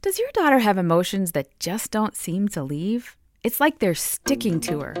Does your daughter have emotions that just don't seem to leave? It's like they're sticking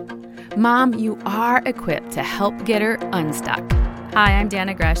to her. Mom, you are equipped to help get her unstuck. Hi, I'm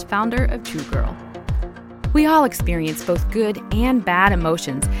Dana Gresh, founder of True Girl. We all experience both good and bad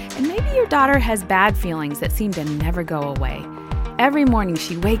emotions, and maybe your daughter has bad feelings that seem to never go away. Every morning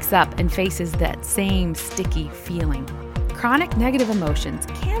she wakes up and faces that same sticky feeling. Chronic negative emotions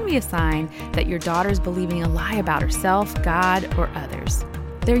can be a sign that your daughter's believing a lie about herself, God, or others.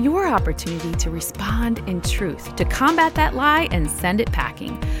 They're your opportunity to respond in truth, to combat that lie and send it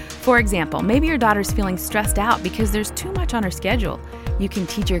packing. For example, maybe your daughter's feeling stressed out because there's too much on her schedule. You can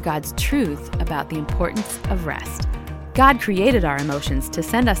teach her God's truth about the importance of rest. God created our emotions to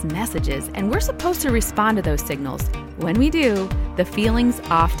send us messages, and we're supposed to respond to those signals. When we do, the feelings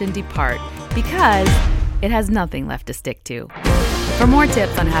often depart because it has nothing left to stick to. For more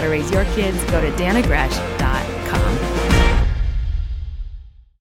tips on how to raise your kids, go to danagresh.com.